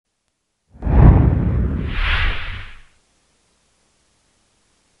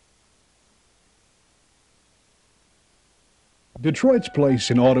Detroit's place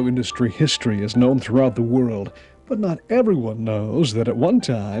in auto industry history is known throughout the world, but not everyone knows that at one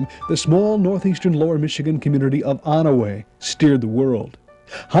time, the small northeastern lower Michigan community of Onaway steered the world.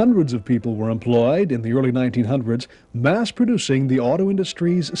 Hundreds of people were employed in the early 1900s, mass-producing the auto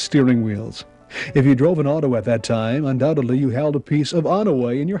industry's steering wheels. If you drove an auto at that time, undoubtedly you held a piece of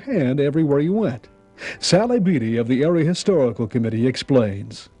Onaway in your hand everywhere you went. Sally Beatty of the Area Historical Committee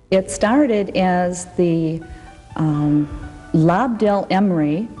explains. It started as the Lobdell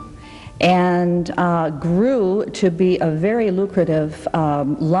Emery and grew to be a very lucrative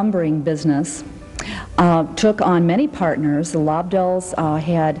lumbering business. Took on many partners. The Lobdells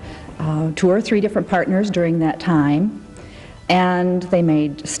had 2 or 3 different partners during that time, and they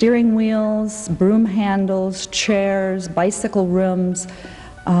made steering wheels, broom handles, chairs, bicycle rims,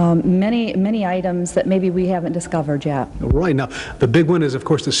 many items that maybe we haven't discovered yet. Right. Now, the big one is, of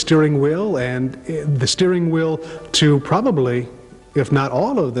course, the steering wheel, and the steering wheel to probably, if not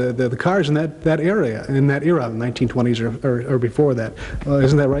all of the cars in that area, in that era, 1920s or before that.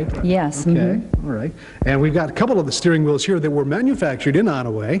 Isn't that right? Yes. Okay. Mm-hmm. All right. And we've got a couple of the steering wheels here that were manufactured in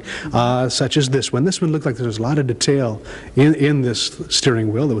Onaway, such as this one. This one looked like there was a lot of detail in this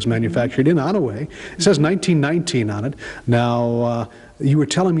steering wheel that was manufactured in Onaway. It says 1919 on it. Now, you were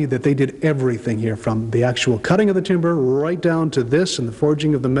telling me that they did everything here, from the actual cutting of the timber right down to this and the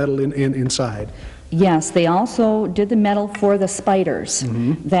forging of the metal inside. Yes, they also did the metal for the spiders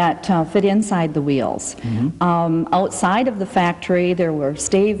that fit inside the wheels. Outside of the factory, there were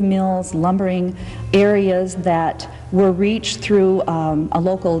stave mills, lumbering areas that were reached through a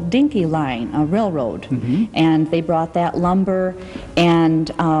local dinky line, a railroad. And they brought that lumber and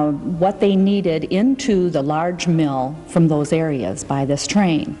what they needed into the large mill from those areas by this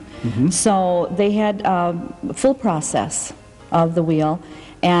train. So they had a full process of the wheel,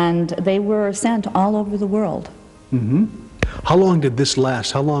 and they were sent all over the world. How long did this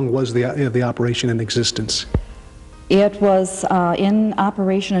last? How long was the operation in existence? It was in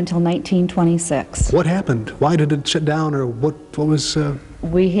operation until 1926. What happened? Why did it shut down, or what was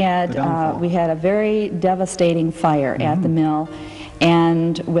we had a very devastating fire at the mill,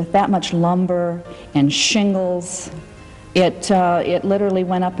 and with that much lumber and shingles, it literally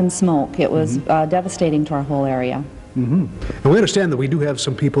went up in smoke. It was devastating to our whole area. And we understand that we do have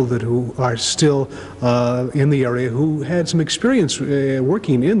some people who are still in the area who had some experience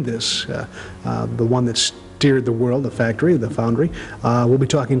working in this, the one that steered the world, the factory, the foundry. We'll be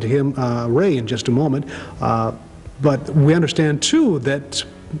talking to him, Ray, in just a moment. But we understand, too, that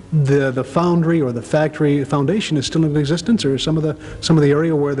the foundry or the factory foundation is still in existence, or some of the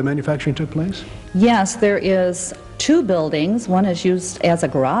area where the manufacturing took place? Yes, there is 2 buildings. One is used as a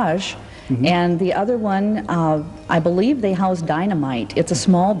garage, and the other one, I believe they house dynamite. It's a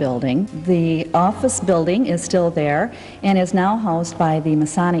small building. The office building is still there and is now housed by the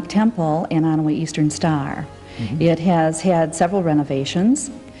Masonic Temple in Onaway Eastern Star. It has had several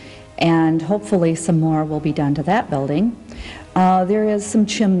renovations, and hopefully some more will be done to that building. There is some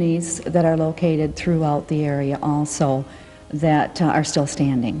chimneys that are located throughout the area also that are still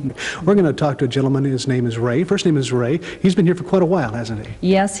standing. We're going to talk to a gentleman. His name is Ray. First name is Ray. He's been here for quite a while, hasn't he?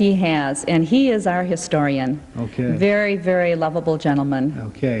 Yes, he has, and he is our historian. Okay. Very, very lovable gentleman.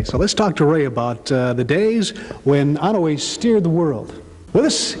 Okay, so let's talk to Ray about the days when Onaway steered the world. Well,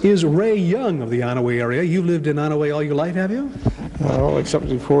 this is Ray Young of the Onaway area. You've lived in Onaway all your life, have you? Except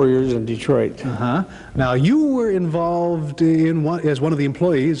for 4 years in Detroit. Now, you were involved as one of the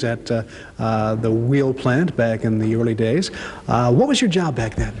employees at the wheel plant back in the early days. What was your job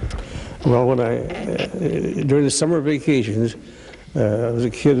back then? Well, during the summer vacations, I was a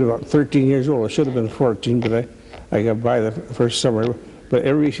kid about 13 years old. I should have been 14, but I got by the first summer. But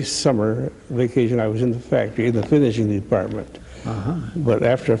every summer vacation, I was in the factory, in the finishing department. But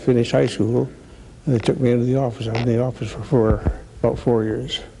after I finished high school, they took me into the office. I was in the office for about 4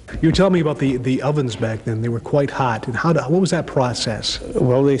 years. You were telling me about the ovens back then. They were quite hot. And what was that process?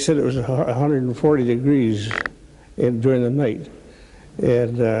 Well, they said it was 140 degrees during the night.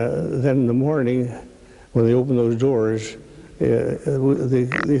 And then in the morning, when they opened those doors,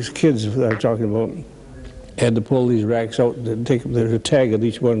 these kids that I'm talking about had to pull these racks out and take there's a tag on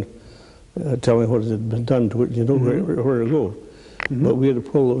each one telling what had been done to it, where to go. But we had to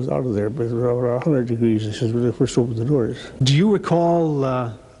pull those out of there, but it was over 100 degrees. This is when they first opened the doors. Do you recall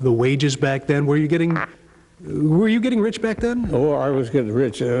the wages back then? Were you getting rich back then? Oh, I was getting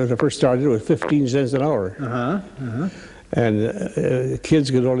rich. When I first started, it was 15 cents an hour. And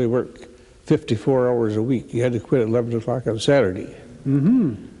kids could only work 54 hours a week. You had to quit at 11 o'clock on Saturday.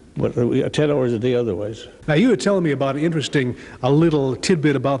 but 10 hours a day otherwise. Now, you were telling me about a little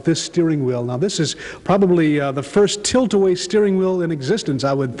tidbit about this steering wheel. Now, this is probably the first tilt-away steering wheel in existence,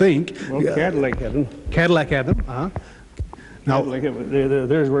 I would think. Well, Cadillac had them. Cadillac had them, Now,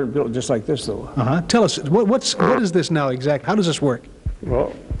 Theirs weren't built just like this, though. Tell us, what is this now exactly? How does this work?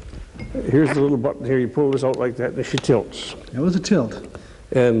 Well, here's the little button here. You pull this out like that, and she tilts. That was a tilt.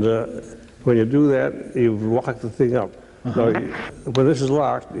 And when you do that, you lock the thing up. Now, when this is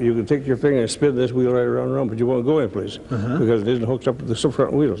locked, you can take your finger and spin this wheel right around and around, but you won't go anyplace because it isn't hooked up to the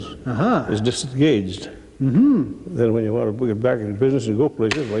front wheels. It's disengaged. Then when you want to get back into business and go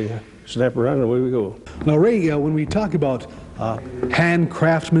places, well, you snap around and away we go. Now, Ray, when we talk about hand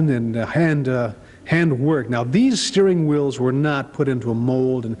craftsmen and hand work, now these steering wheels were not put into a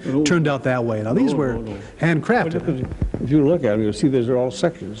mold and turned out that way. Now, these were handcrafted. If you look at them, you'll see these are all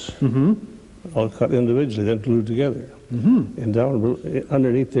sections, all cut individually, then glued together. And down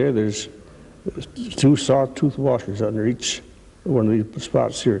underneath there's 2 sawtooth washers under each one of these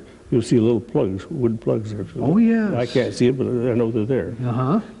spots here. You'll see little plugs, wood plugs there. Oh, yes. I can't see it, but I know they're there.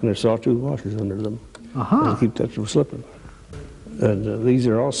 And there's sawtooth washers under them to keep that from slipping. And these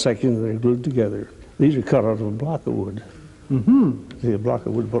are all sections that are glued together. These are cut out of a block of wood. See a block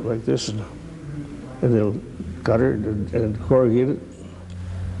of wood put like this, and they'll cut it and corrugate it.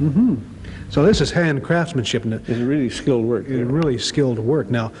 So this is hand craftsmanship. It's really skilled work. It's really skilled work.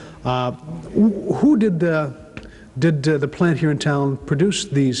 Now, who did the plant here in town produce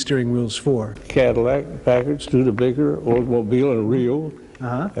these steering wheels for? Cadillac, Packard, Studebaker, Oldsmobile, and Rio.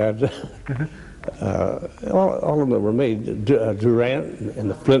 And all of them were made. Durant and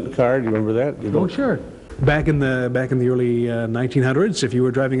the Flint car. Do you remember that? Oh, sure. Back in the early 1900s, if you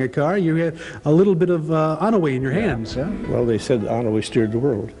were driving a car, you had a little bit of Onaway in your hands. Well, they said Onaway steered the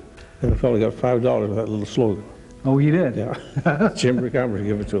world. And the fellow got $5 for that little slogan. Oh, you did? Yeah. Chamber of Commerce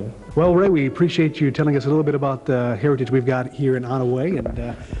gave it to him. Well, Ray, we appreciate you telling us a little bit about the heritage we've got here in Onaway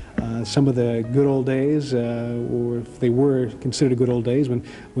and some of the good old days, or if they were considered good old days, when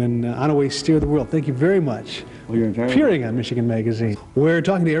Onaway steered the world. Thank you very much for appearing on Michigan Magazine. We're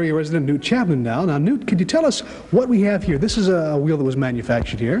talking to area resident Newt Chapman now. Now, Newt, could you tell us what we have here? This is a wheel that was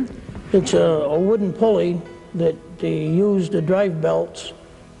manufactured here. It's a wooden pulley that they used the drive belts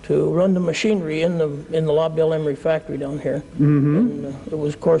to run the machinery in the Lobdell Emery factory down here. And it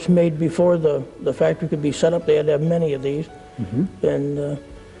was, of course, made before the factory could be set up. They had to have many of these. And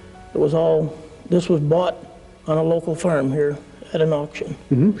this was bought on a local farm here at an auction.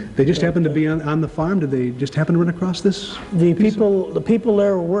 They just happened to be on the farm? Did they just happen to run across this? The people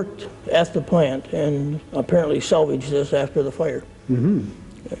there worked at the plant and apparently salvaged this after the fire.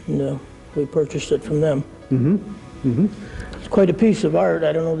 And we purchased it from them. It's quite a piece of art.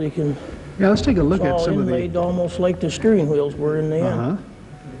 I don't know if you can. Yeah, let's take a look at some of the. Inlaid almost like the steering wheels were in the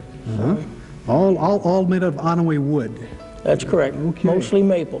end. All made out of Onaway wood. That's correct. Okay. Mostly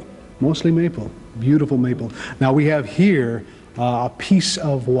maple. Mostly maple. Beautiful maple. Now we have here a piece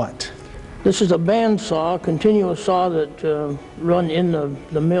of what? This is a bandsaw, a continuous saw that run in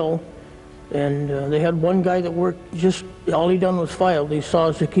the mill. And they had one guy that worked, all he done was file these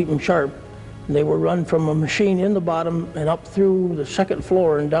saws to keep them sharp. And they were run from a machine in the bottom and up through the second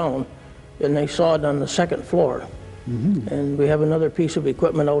floor and down. And they sawed on the second floor. And we have another piece of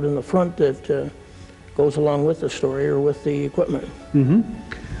equipment out in the front that goes along with the story or with the equipment.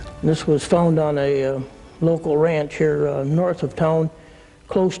 This was found on a local ranch here north of town,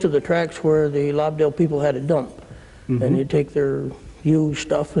 close to the tracks where the Lobdell people had a dump. And you'd take their used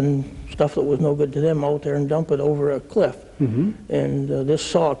stuff and stuff that was no good to them out there and dump it over a cliff. And this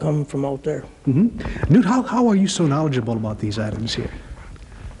saw come from out there. Newt, how are you so knowledgeable about these items here?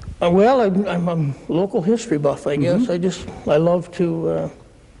 Well, I'm a local history buff, I guess. I love to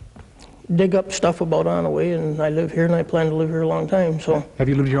dig up stuff about Onaway, and I live here and I plan to live here a long time. So. Have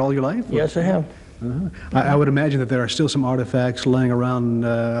you lived here all your life? Yes, I have. I would imagine that there are still some artifacts laying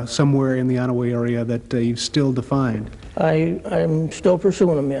around somewhere in the Onaway area that you've still defined. I'm still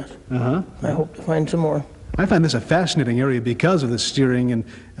pursuing them, yes. I hope to find some more. I find this a fascinating area because of the steering and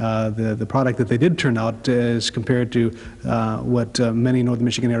the product that they did turn out as compared to what many Northern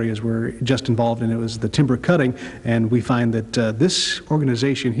Michigan areas were just involved in. It was the timber cutting, and we find that this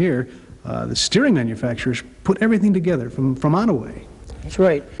organization here, the steering manufacturers, put everything together from Onaway. That's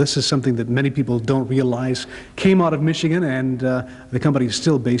right. This is something that many people don't realize came out of Michigan, and the company is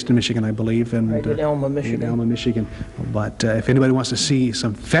still based in Michigan, I believe. And, right, in Elma, Michigan. In Elma, Michigan. But if anybody wants to see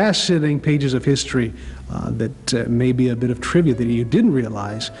some fascinating pages of history that may be a bit of trivia that you didn't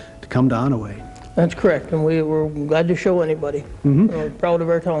realize, to come to Onaway. That's correct, and we're glad to show anybody. We're proud of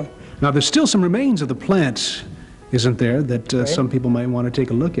our town. Now, there's still some remains of the plants isn't there, that some people might want to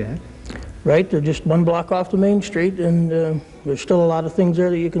take a look at? Right, they're just one block off the main street, and there's still a lot of things there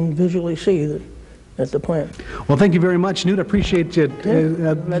that you can visually see at the plant. Well, thank you very much, Newt. I appreciate you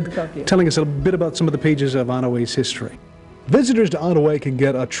Glad to talk to you. telling us a bit about some of the pages of Onaway's history. Visitors to Onaway can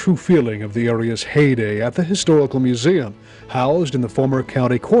get a true feeling of the area's heyday at the Historical Museum, housed in the former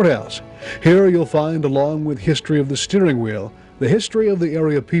county courthouse. Here you'll find, along with history of the steering wheel, the history of the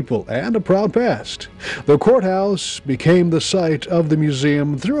area people, and a proud past. The courthouse became the site of the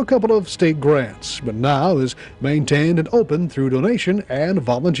museum through a couple of state grants, but now is maintained and open through donation and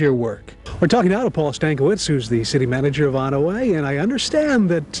volunteer work. We're talking now to Paul Stankiewicz, who's the city manager of Onaway, and I understand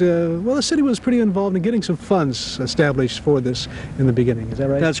that, well, the city was pretty involved in getting some funds established for this in the beginning. Is that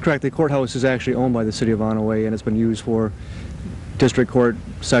right? That's correct. The courthouse is actually owned by the city of Onaway, and it's been used for district court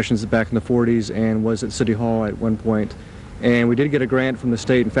sessions back in the 40s and was at City Hall at one point. And we did get a grant from the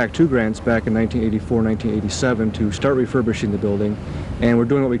state, in fact 2 grants back in 1984, 1987 to start refurbishing the building, and we're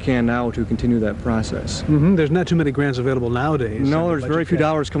doing what we can now to continue that process. There's not too many grants available nowadays. No, there's very few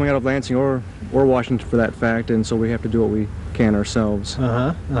dollars coming out of Lansing or Washington for that fact, and so we have to do what we can ourselves.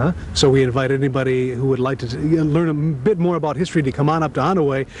 So we invite anybody who would like to learn a bit more about history to come on up to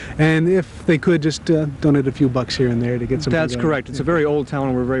Onaway, and if they could just donate a few bucks here and there to get some. That's correct. It's a very old town,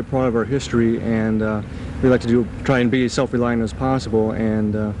 and we're very proud of our history, and we like to try and be as self-reliant as possible,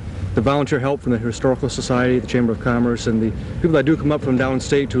 and the volunteer help from the Historical Society, the Chamber of Commerce, and the people that do come up from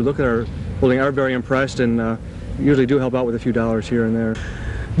downstate to look at our building are very impressed, and usually do help out with a few dollars here and there.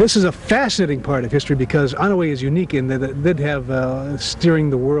 This is a fascinating part of history because Onaway is unique in that it did have steering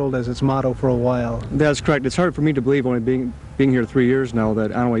the world as its motto for a while. That's correct. It's hard for me to believe, only being here 3 years now,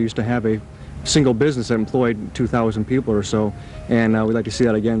 that Onaway used to have a single business that employed 2,000 people or so, and we'd like to see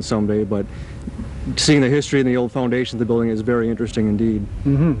that again someday, but seeing the history and the old foundations of the building is very interesting indeed.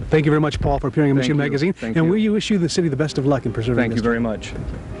 Thank you very much, Paul, for appearing in Michigan Magazine. Thank and you. we wish you, the city, the best of luck in preserving Thank you history. very much.